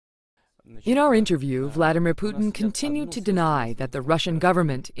In our interview, Vladimir Putin continued to deny that the Russian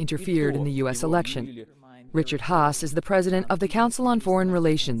government interfered in the U.S. election. Richard Haass is the president of the Council on Foreign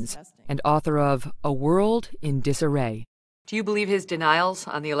Relations and author of A World in Disarray. Do you believe his denials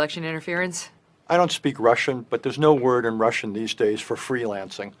on the election interference? I don't speak Russian, but there's no word in Russian these days for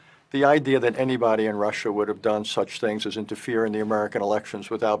freelancing. The idea that anybody in Russia would have done such things as interfere in the American elections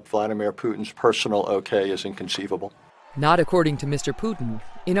without Vladimir Putin's personal okay is inconceivable. Not according to Mr. Putin.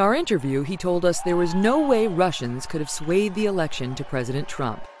 In our interview, he told us there was no way Russians could have swayed the election to President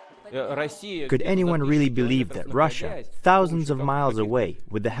Trump. Could anyone really believe that Russia, thousands of miles away,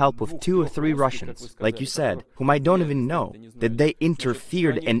 with the help of 2 or 3 Russians, like you said, whom I don't even know, that they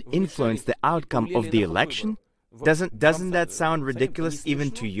interfered and influenced the outcome of the election? Doesn't that sound ridiculous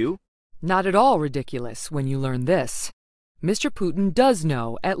even to you? Not at all ridiculous when you learn this. Mr. Putin does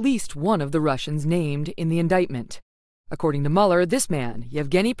know at least one of the Russians named in the indictment. According to Mueller, this man,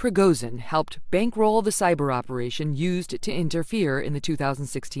 Yevgeny Prigozhin, helped bankroll the cyber operation used to interfere in the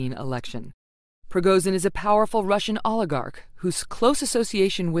 2016 election. Prigozhin is a powerful Russian oligarch whose close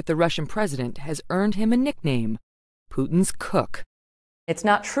association with the Russian president has earned him a nickname, Putin's cook. It's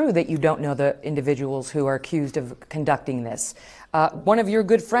not true that you don't know the individuals who are accused of conducting this. One of your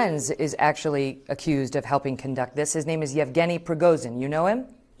good friends is actually accused of helping conduct this. His name is Yevgeny Prigozhin. You know him?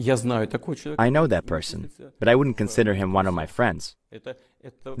 I know that person, but I wouldn't consider him one of my friends.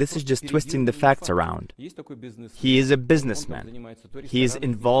 This is just twisting the facts around. He is a businessman. He is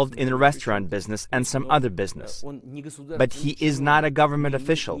involved in the restaurant business and some other business. But he is not a government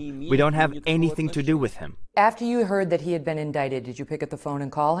official. We don't have anything to do with him. After you heard that he had been indicted, did you pick up the phone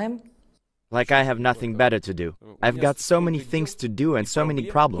and call him? Like I have nothing better to do. I've got so many things to do and so many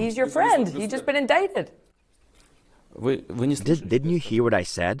problems. He's your friend. He's just been indicted. Didn't you hear what I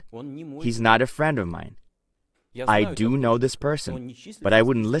said? He's not a friend of mine. I do know this person, but I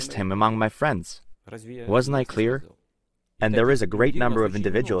wouldn't list him among my friends. Wasn't I clear? And there is a great number of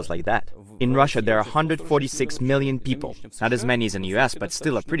individuals like that. In Russia, there are 146 million people. Not as many as in the US, but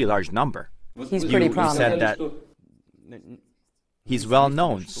still a pretty large number. He's pretty prominent. You said that he's well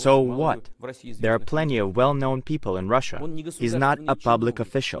known, so what? There are plenty of well-known people in Russia. He's not a public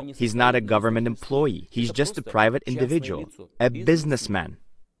official. He's not a government employee. He's just a private individual, a businessman.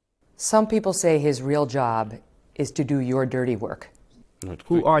 Some people say his real job is to do your dirty work.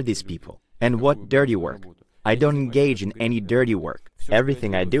 Who are these people? And what dirty work? I don't engage in any dirty work.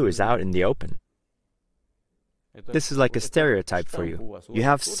 Everything I do is out in the open. This is like a stereotype for you. You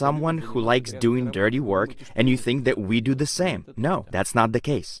have someone who likes doing dirty work, and you think that we do the same. No, that's not the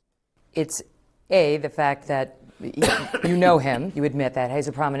case. It's the fact that you know him, you admit that, he's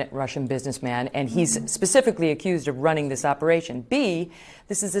a prominent Russian businessman, and he's specifically accused of running this operation. B,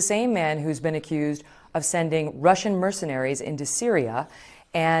 this is the same man who's been accused of sending Russian mercenaries into Syria,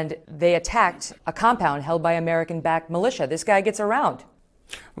 and they attacked a compound held by American-backed militia. This guy gets around.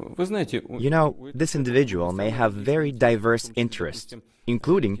 You know, this individual may have very diverse interests,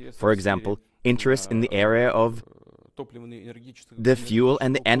 including, for example, interests in the area of the fuel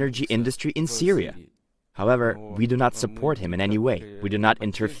and the energy industry in Syria. However, we do not support him in any way. We do not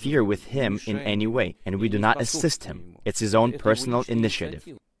interfere with him in any way, and we do not assist him. It's his own personal initiative.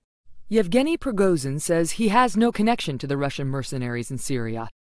 Yevgeny Prigozhin says he has no connection to the Russian mercenaries in Syria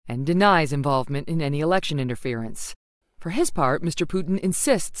and denies involvement in any election interference. For his part, Mr. Putin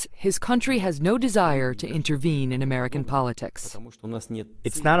insists his country has no desire to intervene in American politics.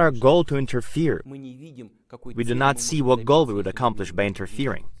 It's not our goal to interfere. We do not see what goal we would accomplish by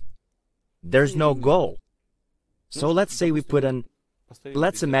interfering. There's no goal. So let's say we put an...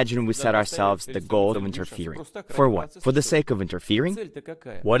 Let's imagine we set ourselves the goal of interfering. For what? For the sake of interfering?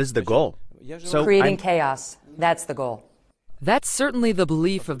 What is the goal? Creating chaos. That's the goal. That's certainly the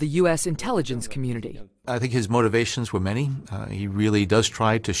belief of the U.S. intelligence community. I think his motivations were many. He really does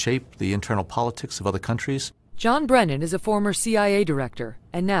try to shape the internal politics of other countries. John Brennan is a former CIA director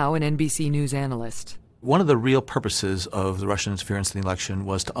and now an NBC News analyst. One of the real purposes of the Russian interference in the election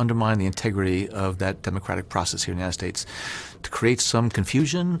was to undermine the integrity of that democratic process here in the United States, to create some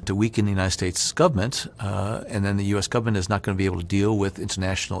confusion, to weaken the United States government, and then the U.S. government is not going to be able to deal with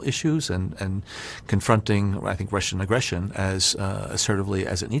international issues and confronting, I think, Russian aggression as assertively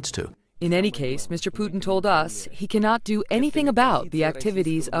as it needs to. In any case, Mr. Putin told us he cannot do anything about the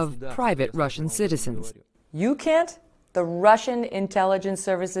activities of private Russian citizens. You can't? The Russian intelligence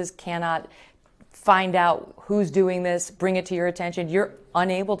services cannot find out who's doing this, bring it to your attention? You're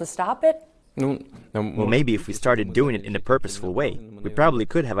unable to stop it? Well, maybe if we started doing it in a purposeful way, we probably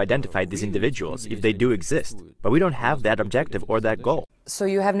could have identified these individuals if they do exist. But we don't have that objective or that goal. So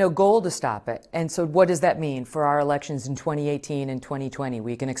you have no goal to stop it. And so what does that mean for our elections in 2018 and 2020?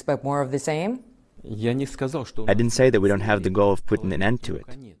 We can expect more of the same? I didn't say that we don't have the goal of putting an end to it.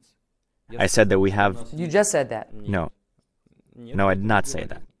 I said that we have... You just said that. No, I did not say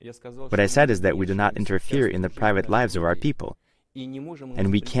that. What I said is that we do not interfere in the private lives of our people.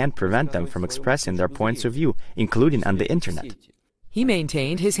 And we can't prevent them from expressing their points of view, including on the internet. He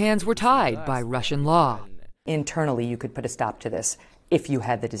maintained his hands were tied by Russian law. Internally, you could put a stop to this if you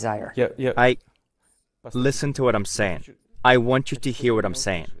had the desire. Listen to what I'm saying. I want you to hear what I'm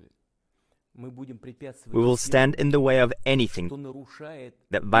saying. We will stand in the way of anything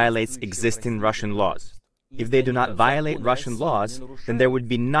that violates existing Russian laws. If they do not violate Russian laws, then there would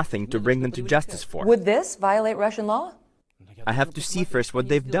be nothing to bring them to justice for. Would this violate Russian law? I have to see first what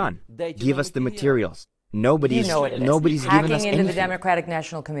they've done. Give us the materials. Nobody's given us anything. Hacking into the Democratic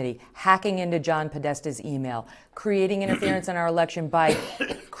National Committee, hacking into John Podesta's email, creating interference in our election by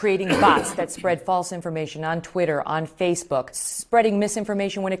creating bots that spread false information on Twitter, on Facebook, spreading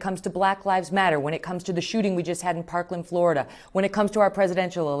misinformation when it comes to Black Lives Matter, when it comes to the shooting we just had in Parkland, Florida, when it comes to our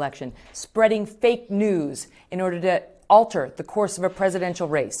presidential election, spreading fake news in order to alter the course of a presidential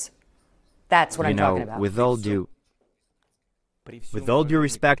race. That's what I'm talking about. With all due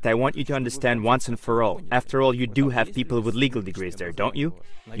respect, I want you to understand once and for all. After all, you do have people with legal degrees there, don't you?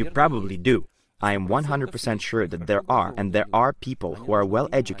 You probably do. I am 100% sure that there are people who are well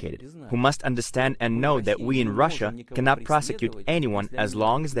educated, who must understand and know that we in Russia cannot prosecute anyone as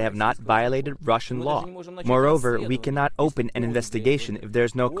long as they have not violated Russian law. Moreover, we cannot open an investigation if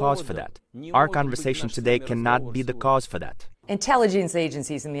there's no cause for that. Our conversation today cannot be the cause for that. Intelligence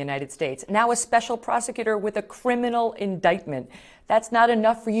agencies in the United States, now a special prosecutor with a criminal indictment. That's not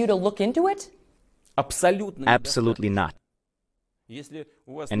enough for you to look into it? Absolutely not.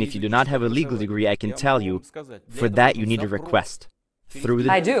 And if you do not have a legal degree, I can tell you, for that you need a request.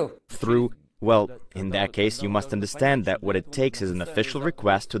 I do. Well, in that case, you must understand that what it takes is an official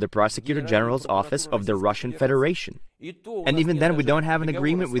request to the Prosecutor General's office of the Russian Federation. And even then, we don't have an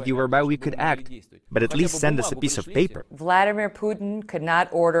agreement with you whereby we could act. But at least send us a piece of paper. Vladimir Putin could not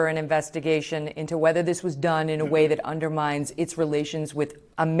order an investigation into whether this was done in a way that undermines its relations with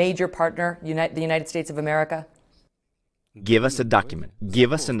a major partner, the United States of America? Give us a document.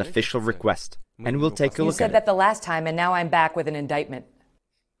 Give us an official request. And we'll take a look at it. You said that the last time, and now I'm back with an indictment.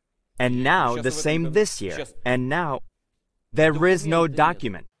 And now, the same this year. And now, there is no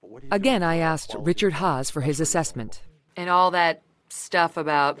document. Again, I asked Richard Haas for his assessment. And all that stuff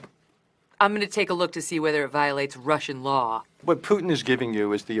about, I'm going to take a look to see whether it violates Russian law. What Putin is giving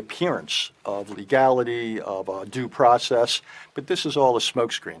you is the appearance of legality, of due process, but this is all a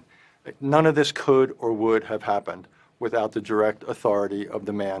smokescreen. None of this could or would have happened without the direct authority of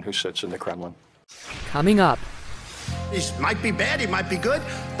the man who sits in the Kremlin. Coming up. He might be bad, he might be good,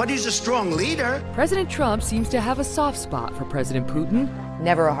 but he's a strong leader. President Trump seems to have a soft spot for President Putin.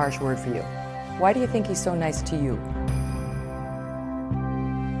 Never a harsh word for you. Why do you think he's so nice to you?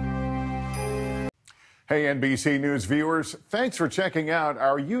 Hey, NBC News viewers, thanks for checking out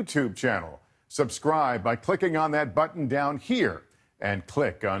our YouTube channel. Subscribe by clicking on that button down here and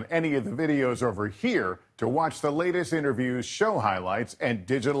click on any of the videos over here to watch the latest interviews, show highlights, and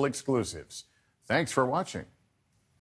digital exclusives. Thanks for watching.